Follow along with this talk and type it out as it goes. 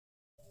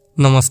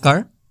নমস্কাৰ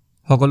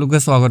সকলোকে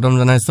স্বাগতম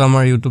জনাইছো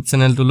আমাৰ ইউটিউব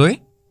চেনেলটোলৈ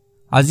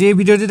আজি এই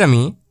ভিডিঅ'টিত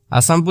আমি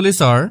আসাম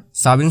পুলিচৰ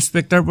সাব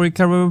ইন্সপেক্টৰ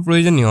পৰীক্ষাৰ বাবে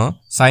প্ৰয়োজনীয়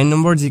 4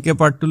 নম্বৰ জিকে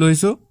পাৰ্টটো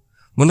লৈছো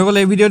বন্ধুসকল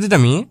এই ভিডিঅ'টিত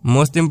আমি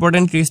মোস্ট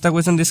ইম্পৰ্টেন্ট 30টা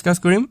কোৱেশ্চন ডিসকাস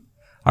কৰিম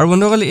আৰু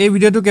বন্ধুসকল এই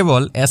ভিডিঅ'টো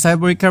কেৱল এসআই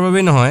পৰীক্ষাৰ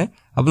বাবে নহয়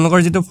আপোনালোকৰ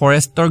যেটো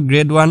ফৰেষ্টৰ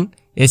গ্ৰেড 1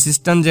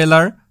 এসিস্ট্যান্ট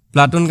জেলাৰ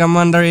প্লাটুন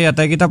কমান্ডাৰ এই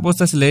আটাইকেইটা পোষ্ট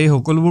আছিল এই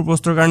সকলোবোৰ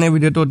পোষ্টৰ কাৰণে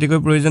ভিডিঅ'টো অতিকৈ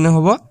প্ৰয়োজনীয়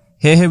হ'ব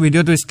হেহে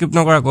ভিডিঅ'টো স্কিপ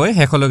নকৰাকৈ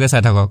শেষলৈকে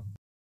চাই থাকক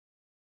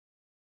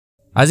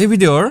আজি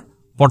ভিডিঅ'ৰ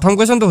প্ৰথম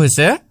কোৱেশ্চনটো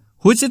হৈছে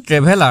which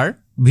traveler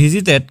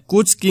visited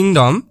Kuch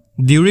kingdom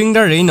during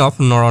the reign of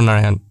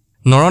Naranarayan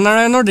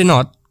নৰনাৰায়ণৰ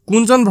দিনত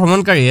কোনজন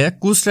ভ্ৰমণকাৰীয়ে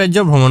কুচ ৰাজ্য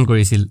ভ্ৰমণ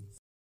কৰিছিল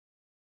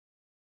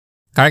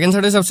correct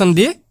answer is option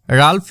D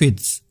Ralph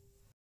ফিটজ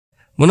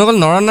বন্ধুসকল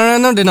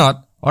নৰনাৰায়ণৰ দিনত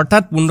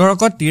অৰ্থাৎ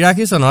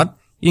 1583 চনত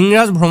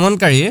ইংৰাজ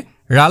ভ্ৰমণকাৰী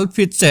ৰাল্ফ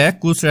ফিটজে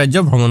কুচ ৰাজ্য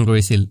ভ্ৰমণ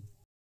কৰিছিল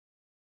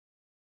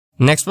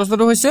নেক্সট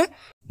প্ৰশ্নটো হৈছে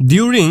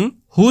during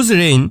whose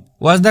reign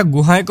was the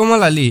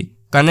গোহাইকমল Ali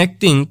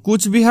connecting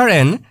Kuch Bihar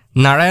and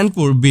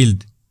Narayanpur built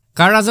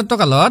কাৰ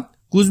ৰাজত্বকালত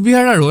কুচ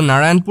বিহাৰ আৰু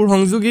নাৰায়ণপুৰ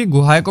সংযোগী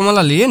গোহাইকমল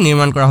আলী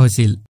নিৰ্মাণ কৰা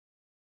হৈছিল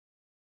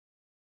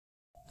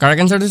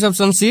কাৰেক্ট আনসাৰ ইজ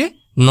অপচন সি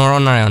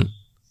নৰনাৰায়ণ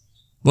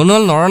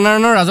বন্ধুসকল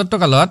নৰনাৰায়ণৰ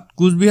ৰাজত্বকালত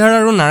কুচ বিহাৰ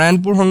আৰু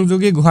নাৰায়ণপুৰ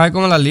সংযোগী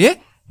গোহাইকমল আলী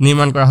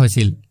নিৰ্মাণ কৰা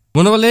হৈছিল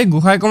বন্ধুসকল এই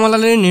গোহাইকমল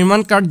আলীৰ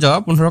নিৰ্মাণ কাৰ্য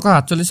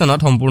 1547 চনত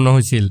সম্পূৰ্ণ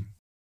হৈছিল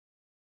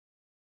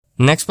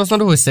নেক্সট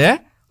প্ৰশ্নটো হৈছে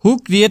হু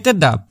created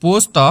da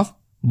post off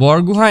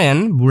Borgohain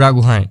and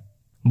Burhagohain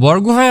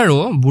Borgohain আৰু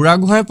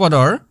বুঢ়াগোহাঁই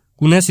পদৰ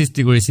কোনে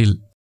সৃষ্টি কৰিছিল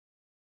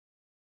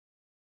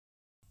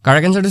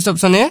কাৰেক্ট আনসাৰ ইজ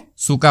অপচন এ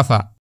চুকাফা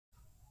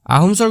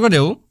আহোম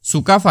স্বৰ্গদেউ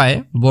চুকাফাই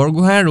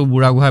বৰগোহাঁই আৰু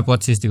বুঢ়াগোহাঁই পদ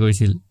সৃষ্টি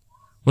কৰিছিল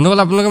বন্ধুসকল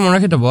আপোনালোকে মনত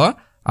ৰাখি থব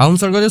আহোম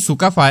স্বৰ্গদেউ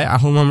চুকাফাই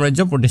আহোম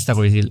সাম্ৰাজ্য প্ৰতিষ্ঠা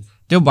কৰিছিল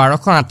তেওঁ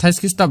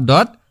 1228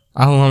 খ্ৰীষ্টাব্দত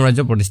আহোম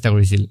সাম্ৰাজ্য প্ৰতিষ্ঠা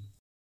কৰিছিল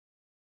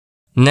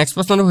নেক্সট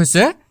প্ৰশ্নটো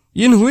হৈছে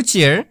in which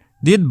year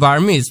did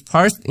Burmese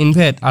first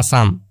invade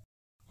Assam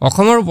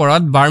অসমৰ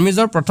ওপৰত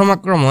বাৰ্মিজৰ প্ৰথম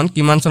আক্ৰমণ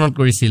কিমান চনত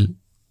কৰিছিল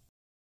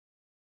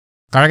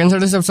correct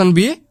answer is option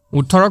B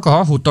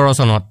 1817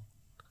 চনত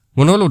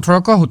বন্ধুসকল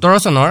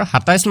 1817 চনৰ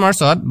 27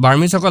 মাৰ্চত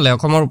বাৰ্মিজসকলে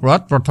অসমৰ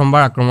ওপৰত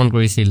প্ৰথমবাৰ আক্ৰমণ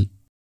কৰিছিল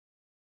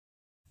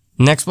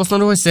নেক্সট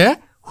প্ৰশ্নটো হৈছে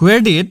where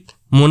did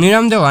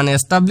Maniram Dewan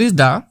establish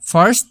da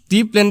first T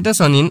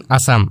plantation in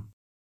Assam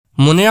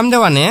Maniram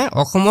দেৱানে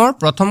অসমৰ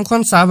প্ৰথমখন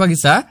চাহ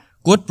বাগিচা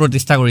ক'ত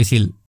প্ৰতিষ্ঠা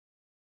কৰিছিল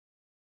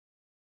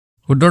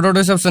শুদ্ধটো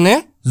হৈছে অপচন এ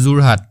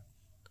যোৰহাট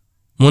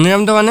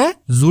মনিৰাম দেৱানে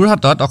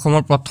যোৰহাটত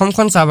অসমৰ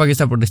প্ৰথমখন চাহ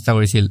বাগিচা প্ৰতিষ্ঠা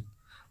কৰিছিল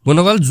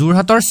বন্ধুসকল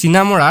যোৰহাটৰ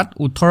চিনামৰাত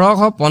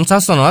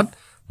 1850 চনত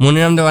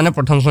মনিৰাম দেৱানে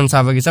প্ৰথমখন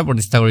চাহ বাগিচা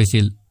প্ৰতিষ্ঠা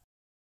কৰিছিল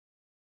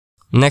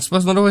নেক্সট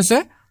প্ৰশ্নটো হৈছে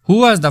who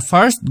was the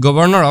first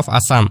governor of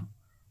Assam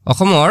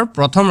অসমৰ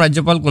প্ৰথম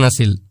ৰাজ্যপাল কোন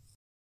আছিল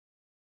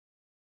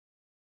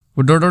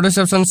শুদ্ধটো হৈছে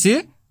অপচন সি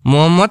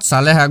মোহাম্মদ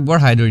সালেহ আকবৰ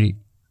হায়দৰী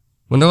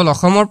বন্ধুসকল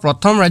অসমৰ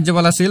প্ৰথম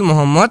ৰাজ্যপাল আছিল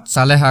মোহাম্মদ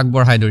সালেহ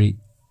আকবৰ হায়দৰী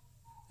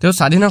তেওঁ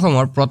স্বাধীন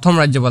অসমৰ প্ৰথম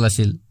ৰাজ্যপাল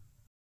আছিল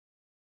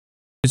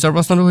পিছৰ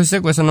প্ৰশ্নটো হৈছে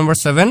question number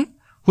 7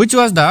 which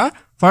was the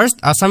first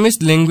Assamese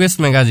language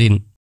magazine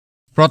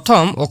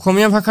প্ৰথম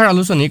অসমীয়া ভাষাৰ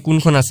আলোচনী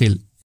কোনখন আছিল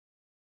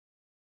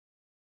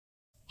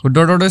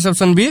শুদ্ধটো হৈছে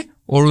অপচন বি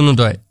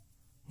অৰুণোদয়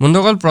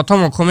বন্ধুসকল প্ৰথম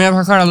অসমীয়া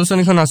ভাষাৰ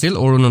আলোচনীখন আছিল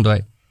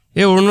অৰুণোদয়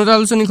এই অৰুণোদয়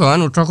আলোচনীখন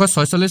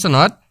 1846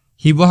 চনত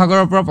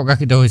শিৱসাগৰৰ পৰা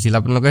প্ৰকাশিত হৈছিল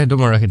আপোনালোকে হেতু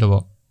মনত ৰাখি থব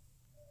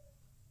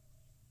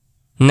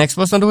নেক্সট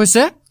প্ৰশ্নটো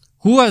হৈছে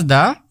who was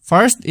the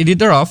first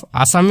editor of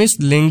Assamese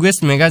language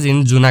magazine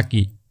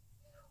জোনাকী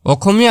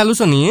অসমীয়া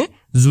আলোচনী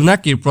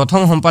জোনাকীৰ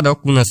প্ৰথম সম্পাদক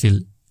কোন আছিল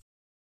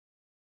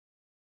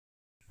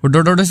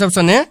শুদ্ধটো হৈছে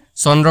অপচন এ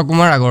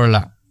চন্দ্ৰকুমাৰ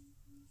আগৰৱালা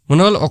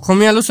বন্ধুসকল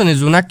অসমীয়া আলোচনী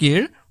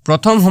জোনাকীৰ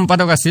প্ৰথম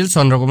সম্পাদক আছিল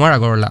চন্দ্ৰকুমাৰ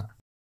আগৰৱালা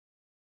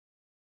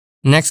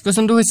নেক্সট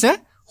কোৱেশ্চনটো হৈছে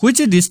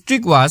which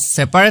district was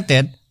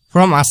separated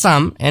from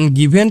Assam and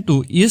given to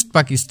East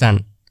Pakistan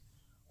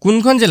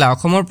কোনখন জিলা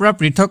অসমৰ পৰা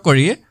পৃথক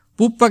কৰি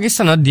পূব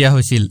পাকিস্তানত দিয়া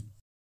হৈছিল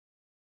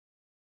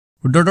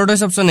শুদ্ধটো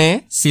হৈছে অপচন এ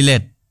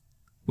সিলেট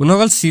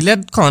বন্ধুসকল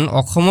সিলেটখন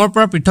অসমৰ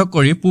পৰা পৃথক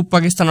কৰি পূব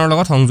পাকিস্তানৰ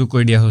লগত সংযোগ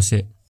কৰি দিয়া হৈছে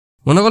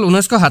বন্ধুসকল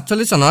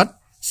 1947 চনত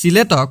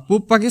সিলেটক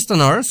পূব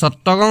পাকিস্তানৰ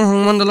চট্টগ্ৰাম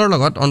সংমণ্ডলৰ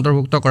লগত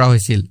অন্তৰ্ভুক্ত কৰা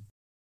হৈছিল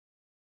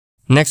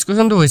নেক্সট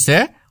কোৱেশ্চনটো হৈছে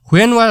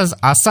when was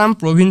Assam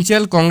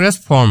Provincial Congress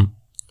formed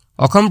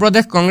Assam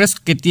প্ৰদেশ কংগ্ৰেছ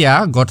কেতিয়া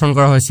গঠন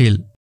কৰা হৈছিল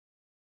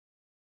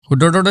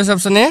শুদ্ধটো হৈছে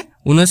অপচন এ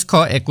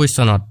 1921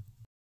 চনত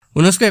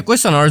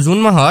 1921 চনৰ জুন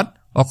মাহত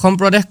অসম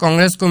প্ৰদেশ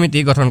কংগ্ৰেছ কমিটি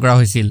গঠন কৰা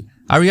হৈছিল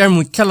আৰু ইয়াৰ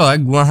মুখ্যালয়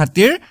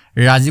গুৱাহাটীৰ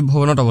ৰাজীৱ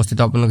ভৱনত অৱস্থিত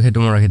আপোনালোকে হেতু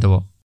মনত ৰাখি থব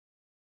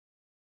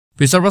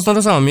পিছৰ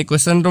প্ৰশ্নটো চাওঁ আমি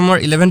কোৱেশ্চন নম্বৰ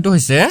 11 টো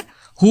হৈছে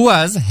who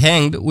was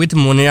hanged with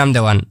Maniram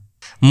Dewan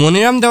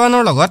Maniram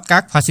দেৱানৰ লগত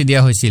কাক ফাঁচি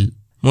দিয়া হৈছিল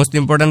মোস্ট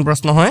ইম্পৰ্টেন্ট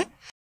প্ৰশ্ন হয়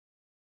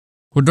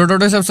শুদ্ধটো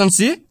হৈছে অপচন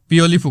সি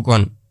পিয়লি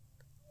ফুকন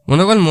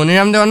বন্ধুসকল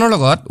মনিৰাম দেৱানৰ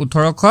লগত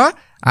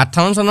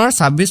 1858 চনৰ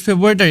 26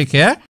 ফেব্ৰুৱাৰী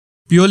তাৰিখে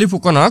পিয়লি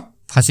ফুকনক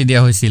ফাঁচি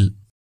দিয়া হৈছিল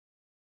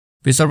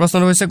পিছৰ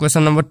প্ৰশ্নটো হৈছে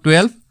question number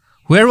 12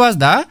 where was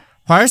the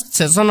first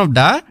session of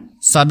the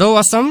Sado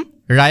Assam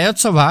Riot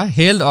Sabha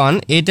held on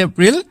 8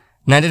 April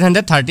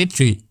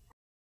 1933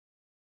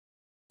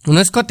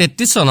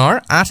 1933 চনৰ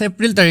 8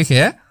 এপ্ৰিল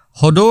তাৰিখে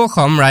সদৌ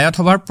অসম ৰায়ত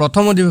সভাৰ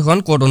প্ৰথম অধিৱেশন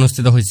ক'ত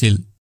অনুষ্ঠিত হৈছিল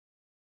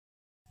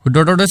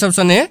উত্তৰটো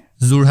অপচন এ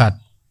যোৰহাট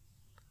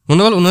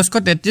বন্ধুসকল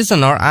 1933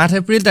 চনৰ 8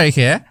 এপ্ৰিল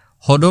তাৰিখে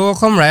সদৌ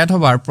অসম ৰায়ত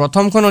সভাৰ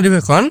প্ৰথমখন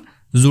অধিৱেশন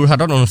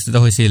যোৰহাটত অনুষ্ঠিত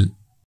হৈছিল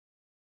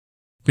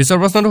পিছৰ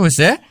প্ৰশ্নটো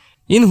হৈছে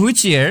in which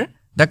year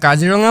the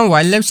Kaziranga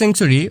wildlife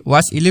century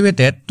was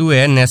elevated two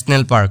A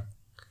national park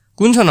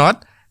কোন চনত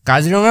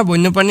কাজিৰঙা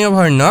বন্যপ্ৰাণী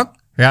অভয়াৰণ্যক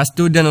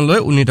ৰাষ্ট্ৰীয় উদ্যানলৈ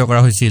উন্নীত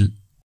কৰা হৈছিল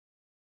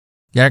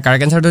ইয়াৰ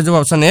কাৰেক্ট আনসাৰটো হৈছে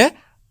অপচন এ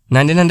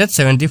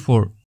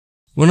 1974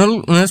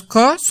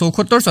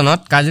 1974 চনত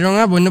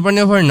কাজিৰঙা বন্যপ্ৰাণী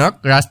অভয়াৰণ্যক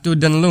ৰাষ্ট্ৰীয়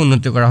উদ্যানলৈ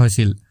উন্নীত কৰা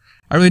হৈছিল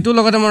আৰু এটো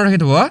লগতে মনত ৰাখি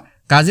থব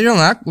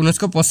কাজিৰঙাক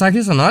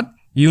 1985 চনত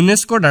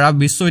ইউনেস্কোৰ দ্বাৰা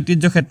বিশ্ব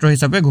ঐতিহ্য ক্ষেত্ৰ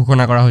হিচাপে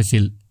ঘোষণা কৰা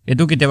হৈছিল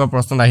এটো কেতিয়াবা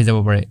প্ৰশ্ন আহি যাব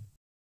পাৰে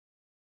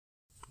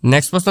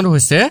নেক্সট প্ৰশ্নটো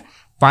হৈছে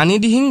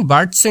Panidihing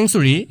bird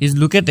century is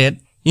located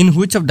in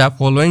which of the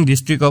following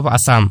district of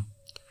Assam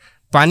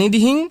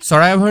Panidihing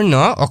চৰাই অভয়াৰণ্য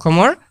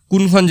অসমৰ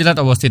কোনখন জিলাত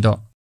অৱস্থিত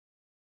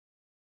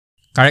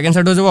কাৰেক্ট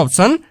আনসাৰটো হ'ব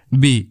অপচন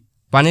বি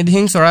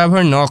পানীদিহিং চৰাই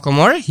অভয়াৰণ্য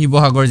অসমৰ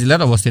শিৱসাগৰ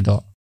জিলাত অৱস্থিত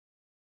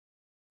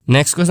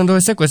নেক্সট কোৱেশ্চনটো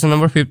হৈছে question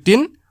number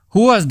 15 who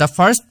was the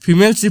first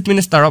female chief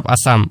minister of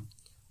Assam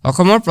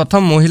অসমৰ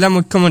প্ৰথম মহিলা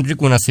মুখ্যমন্ত্ৰী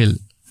কোন আছিল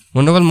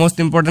বন্ধুসকল মোষ্ট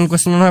ইম্পৰ্টেন্ট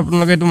কোৱেশ্চন হয়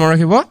আপোনালোকে এটো মনত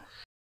ৰাখিব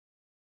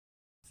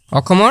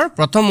অসমৰ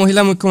প্ৰথম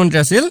মহিলা মুখ্যমন্ত্ৰী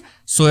আছিল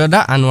Syeda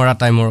Anowara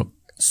Timur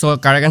so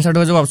correct আনসাৰটো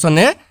হ'ব অপচন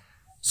এ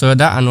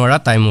সৈয়দা আনোৱাৰা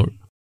তাইমুৰ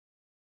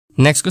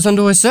নেক্সট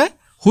কোৱেশ্চনটো হৈছে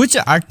which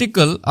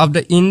article of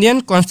the Indian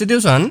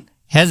Constitution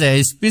has a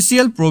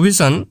special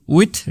provision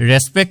with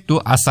respect to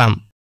Assam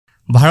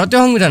ভাৰতীয়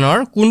সংবিধানৰ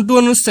কোনটো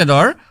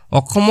অনুচ্ছেদৰ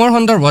অসমৰ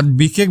সন্দৰ্ভত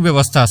বিশেষ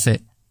ব্যৱস্থা আছে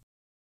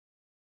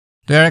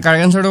তো ইয়াৰ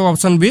কাৰেক্ট আনসাৰটো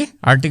অপচন বি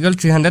আৰ্টিকল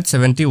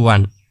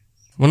 371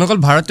 বন্ধুসকল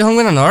ভাৰতীয়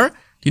সংবিধানৰ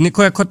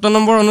 371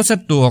 নম্বৰ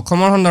অনুচ্ছেদটো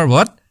অসমৰ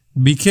সন্দৰ্ভত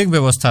বিশেষ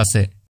ব্যৱস্থা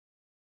আছে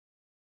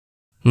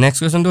নেক্সট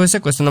কোৱেশ্চনটো হৈছে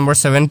question number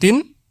 17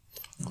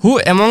 who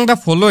among the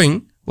following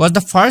was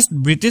the first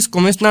British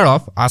Commissioner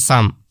of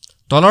Assam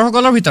তলৰ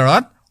সকলৰ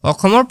ভিতৰত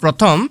অসমৰ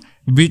প্ৰথম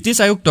ব্ৰিটিছ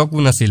আয়ুক্ত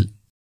কোন আছিল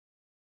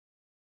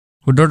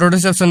উত্তৰটো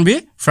হৈছে অপচন বি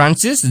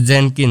ফ্ৰান্সিছ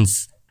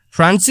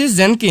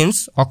জেনকিন্স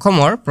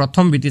অসমৰ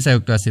প্ৰথম ব্ৰিটিছ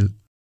আয়ুক্ত আছিল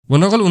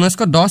বন্ধুসকল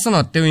 1910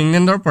 চনত তেওঁ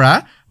ইংলেণ্ডৰ পৰা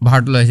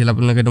ভাৰতলৈ আহিছিল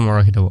আপোনালোকে এটো মনত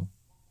ৰাখি থব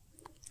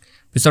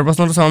পিছৰ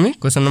প্ৰশ্নটো চাওঁ আমি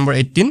question number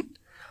 18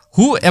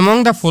 who among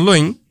the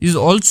following is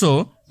also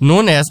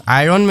known as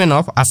Iron Man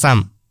of Assam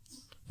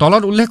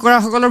তলত উল্লেখ কৰা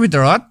সকলৰ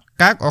ভিতৰত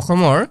কাক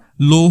অসমৰ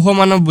লৌহ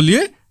মানৱ বুলি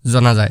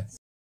জনা যায়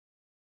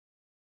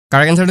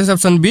কাৰেক্ট আনসাৰটো হৈছে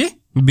অপচন বি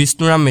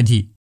বিষ্ণুৰাম মেধি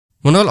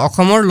বন্ধুসকল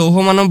অসমৰ লৌহ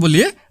মানৱ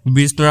বুলি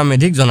বিষ্ণুৰাম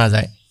মেধিক জনা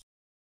যায়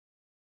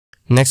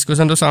নেক্সট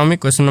কোৱেশ্চনটো চাওঁ আমি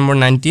question number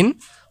 19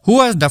 who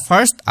was the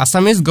first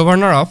Assamese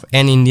governor of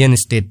an Indian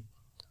state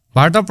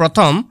ভাৰতৰ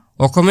প্ৰথম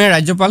অসমীয়া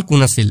ৰাজ্যপাল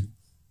কোন আছিল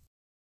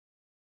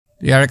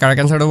ইয়াৰ কাৰেক্ট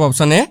আনসাৰটো হ'ব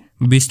অপচন এ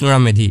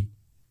বিষ্ণুৰাম মেধি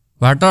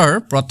ভাৰতৰ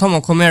প্ৰথম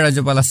অসমীয়া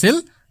ৰাজ্যপাল আছিল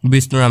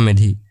বিষ্ণুৰাম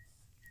মেধি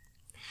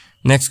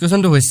নেক্সট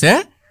কোৱেশ্চনটো হৈছে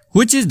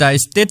which is the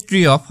state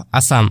tree of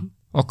Assam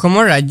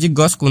অসমৰ ৰাজ্যিক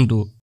গছ কোনটো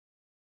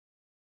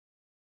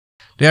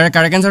ইয়াৰ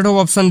কাৰেক্ট আনসাৰটো হ'ব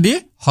অপচন ডি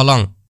হলং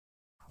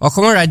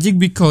অসমৰ ৰাজ্যিক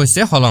বৃক্ষ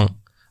হৈছে হলং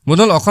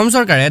বন্ধুসকল অসম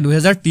চৰকাৰে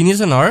 2003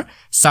 চনৰ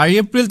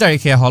 4 এপ্ৰিল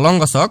তাৰিখে হলং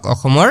গছক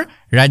অসমৰ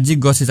ৰাজ্যিক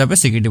গছ হিচাপে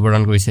স্বীকৃতি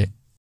প্ৰদান কৰিছে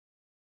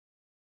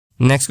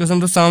নেক্সট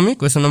কোৱেশ্চনটো চাওঁ আমি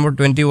question number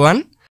 21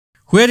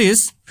 where is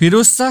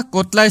Firoz Shah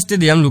Kotla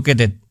stadium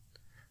located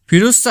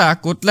Firoz Shah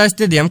Kotla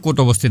stadium ক'ত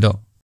অৱস্থিত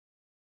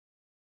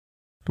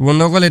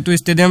বন্ধুসকল এটো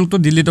ষ্টেডিয়ামটো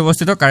দিল্লীত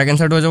অৱস্থিত কাৰেক্ট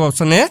আনসাৰটো হ'ব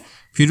অপচন এ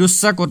ফিৰোজ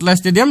শাহ কোটলা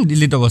ষ্টেডিয়াম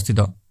দিল্লীত অৱস্থিত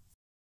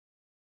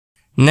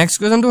নেক্সট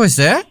কোৱেশ্চনটো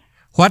হৈছে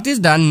what is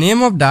the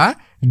name of the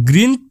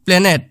green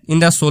planet in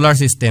the solar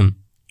system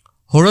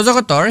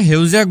সৌৰজগতৰ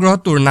হেউজীয়া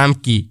গ্ৰহটোৰ নাম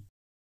কি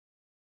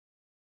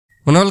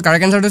বন্ধুসকল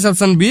কাৰেক্ট আনসাৰটো হৈছে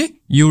অপচন বি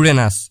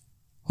ইউৰেনাছ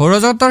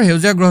সৌৰজগতৰ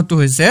হেউজীয়া গ্ৰহটো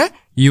হৈছে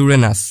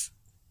ইউৰেনাছ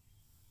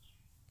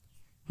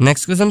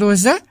নেক্সট কোৱেশ্চনটো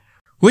হৈছে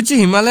which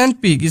Himalayan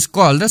peak is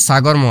called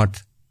সাগৰমঠ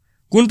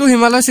কোনটো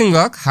হিমালয়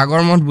শৃংগক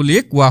সাগৰমঠ বুলি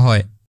কোৱা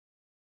হয়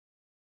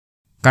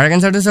কাৰেক্ট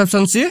আনসাৰটো হৈছে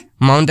অপচন সি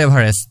মাউণ্ট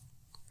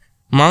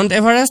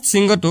এভাৰেষ্ট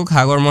শৃংগটোক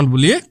সাগৰমঠ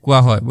বুলি কোৱা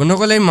হয়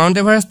বন্ধুসকল এই মাউণ্ট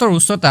এভাৰেষ্টৰ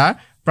উচ্চতা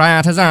প্ৰায়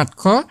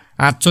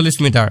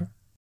 8848 মিটাৰ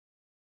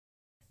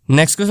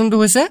নেক্সট কোৱেশ্চনটো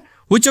হৈছে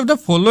which of the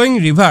following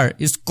river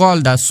is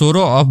called the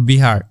sorrow of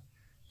Bihar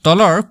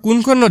তলৰ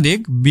কোনখন নদীক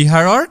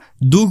বিহাৰৰ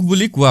দুখ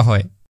বুলি কোৱা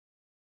হয়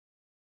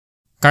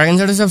কাৰেক্ট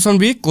আনসাৰটো হৈছে অপচন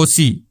বি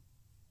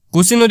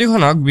কোচি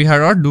নদীখনক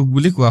বিহাৰৰ দুখ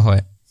বুলি কোৱা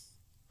হয়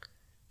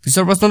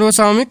পিছৰ প্ৰশ্নটো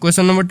চাওঁ আমি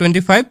question number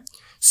 25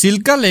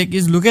 Chilka lake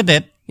is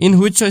located in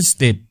which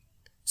state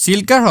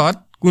চিল্কা হ্ৰদ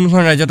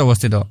কোনখন ৰাজ্যত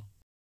অৱস্থিত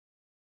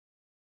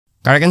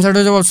কাৰেক্ট আনসাৰটো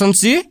হ'ব অপচন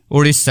সি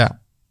ওড়িশা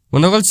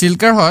বন্ধুসকল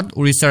চিল্কা হ্ৰদ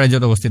ওড়িশা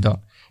ৰাজ্যত অৱস্থিত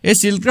এই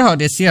চিল্কা হ্ৰদ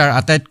এছিয়াৰ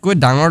আটাইতকৈ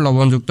ডাঙৰ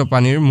লৱণযুক্ত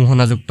পানীৰ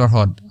মোহনাযুক্ত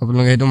হ্ৰদ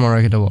আপোনালোকে এটো মনত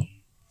ৰাখি থব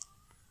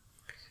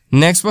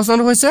নেক্সট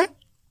প্ৰশ্নটো হৈছে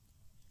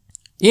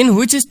in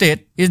which state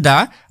is the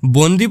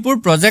Bandipur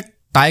project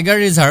tiger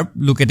reserve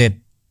located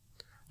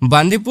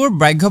Bandipur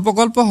ব্যাঘ্ৰ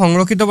প্ৰকল্প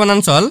সংৰক্ষিত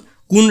বনাঞ্চল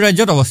কোন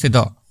ৰাজ্যত অৱস্থিত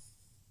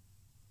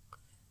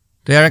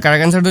তো ইয়াৰ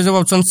কাৰেক্ট আনসাৰটো হ'ব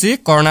অপচন সি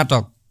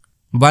কৰ্ণাটক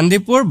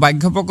বান্দিপুৰ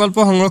ব্যাঘ্ৰ প্ৰকল্প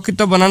সংৰক্ষিত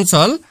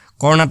বনাঞ্চল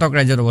কৰ্ণাটক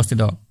ৰাজ্যত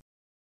অৱস্থিত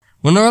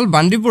বন্ধুসকল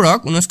বান্দিপুৰক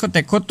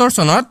 1973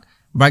 চনত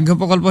ব্যাঘ্ৰ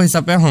প্ৰকল্প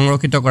হিচাপে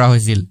সংৰক্ষিত কৰা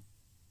হৈছিল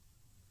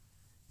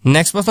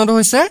নেক্সট প্ৰশ্নটো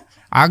হৈছে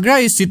Agra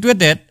is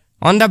সিটুৱেটেড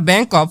on the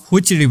bank of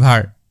which river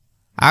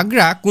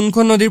Agra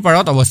কোনখন নদীৰ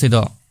পাৰত অৱস্থিত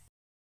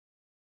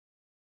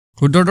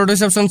উত্তৰটো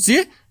হৈছে অপচন সি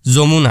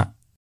যমুনা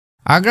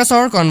আগ্ৰা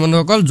চহৰখন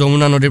বন্ধুসকল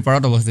যমুনা নদীৰ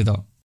পাৰত অৱস্থিত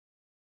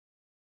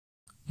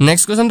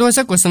নেক্সট কোৱেশ্চনটো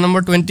হৈছে question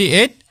number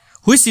 28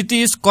 which city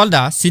is cold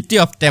da city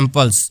of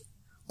temples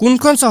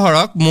কোনখন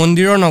চহৰক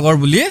মন্দিৰৰ নগৰ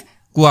বুলি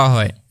কোৱা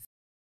হয়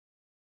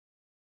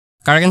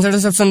কাৰেক্ট আনসাৰ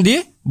হৈছে অপচন ডি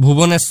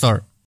ভুৱনেশ্বৰ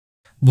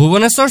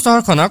ভুৱনেশ্বৰ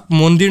চহৰখনক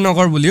মন্দিৰ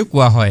নগৰ বুলি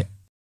কোৱা হয়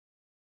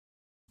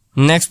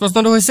নেক্সট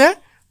প্ৰশ্নটো হৈছে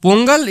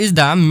Pongal is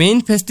the main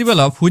festival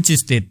of which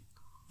state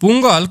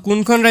Pongal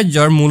কোনখন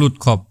ৰাজ্যৰ মূল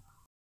উৎসৱ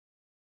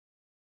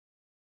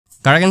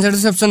কাৰেক্ট আনসাৰ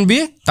হৈছে অপচন বি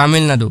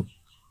তামিলনাডু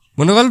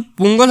বন্ধুসকল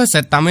পোংগল হৈছে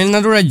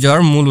তামিলনাডু ৰাজ্যৰ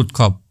মূল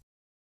উৎসৱ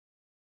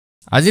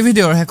আজি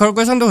ভিডিঅ'ৰ শেষৰ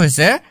কোৱেশ্চনটো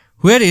হৈছে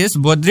হুৱেৰ ইজ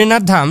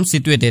বদ্ৰীনাথ ধাম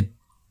সিটুৱেটেড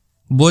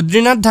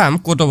বদ্ৰীনাথ ধাম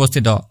ক'ত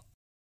অৱস্থিত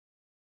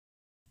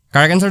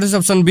কাৰেক্ট আনসাৰ হৈছে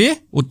অপচন বি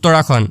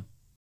উত্তৰাখণ্ড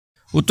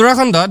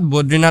উত্তৰাখণ্ডত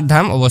বদ্ৰীনাথ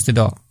ধাম অৱস্থিত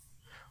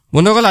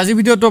বন্ধুসকল আজি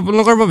ভিডিঅ'টো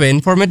আপোনালোকৰ বাবে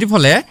ইনফৰমেটিভ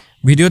হলে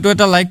ভিডিঅ'টো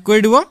এটা লাইক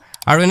কৰি দিব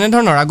আৰু এনে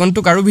ধৰণৰ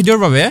আগন্তুক আৰু ভিডিঅ'ৰ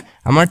বাবে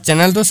আমাৰ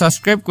চেনেলটো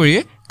সাবস্ক্ৰাইব কৰি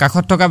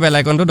কাষত থকা বেল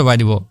আইকনটো দবাই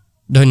দিব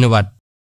ধন্যবাদ